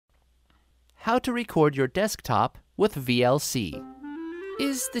how to record your desktop with VLC.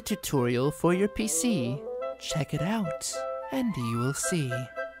 Is the tutorial for your PC? Check it out, and you will see.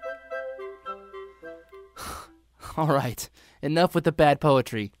 Alright, enough with the bad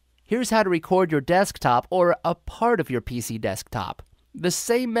poetry. Here's how to record your desktop or a part of your PC desktop. The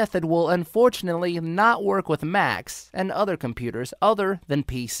same method will unfortunately not work with Macs and other computers other than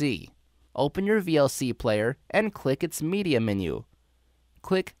PC. Open your VLC player and click its Media menu.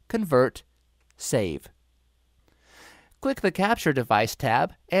 Click Convert, Save. Click the Capture Device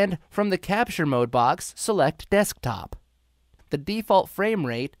tab, and from the Capture Mode box, select Desktop. The default frame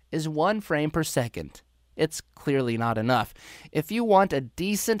rate is 1 frame per second. It's clearly not enough. If you want a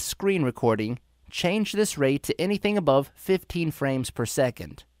decent screen recording, change this rate to anything above 15 frames per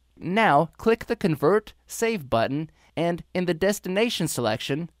second. Now, click the Convert, Save button, and in the Destination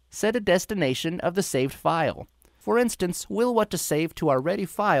selection, set a destination of the saved file. For instance, we'll want to save to our ready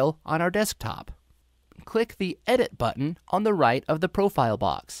file on our desktop. Click the Edit button on the right of the profile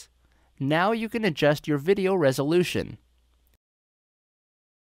box. Now you can adjust your video resolution.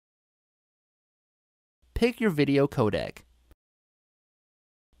 Pick your video codec.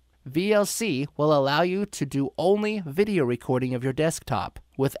 VLC will allow you to do only video recording of your desktop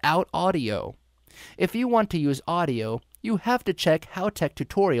without audio. If you want to use audio, you have to check HOWTECH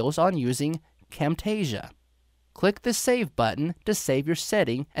tutorials on using Camtasia. Click the Save button to save your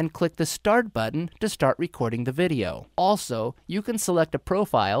setting and click the Start button to start recording the video. Also, you can select a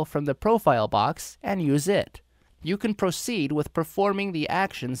profile from the profile box and use it. You can proceed with performing the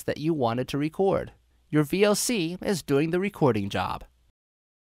actions that you wanted to record. Your VLC is doing the recording job.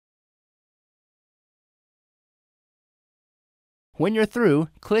 When you're through,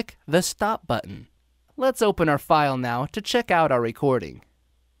 click the Stop button. Let's open our file now to check out our recording.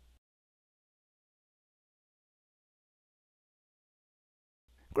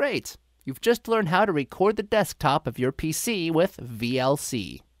 Great! You've just learned how to record the desktop of your PC with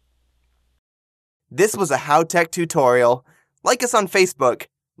VLC. This was a HOWTECH tutorial. Like us on Facebook,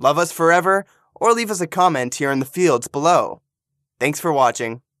 love us forever, or leave us a comment here in the fields below. Thanks for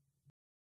watching.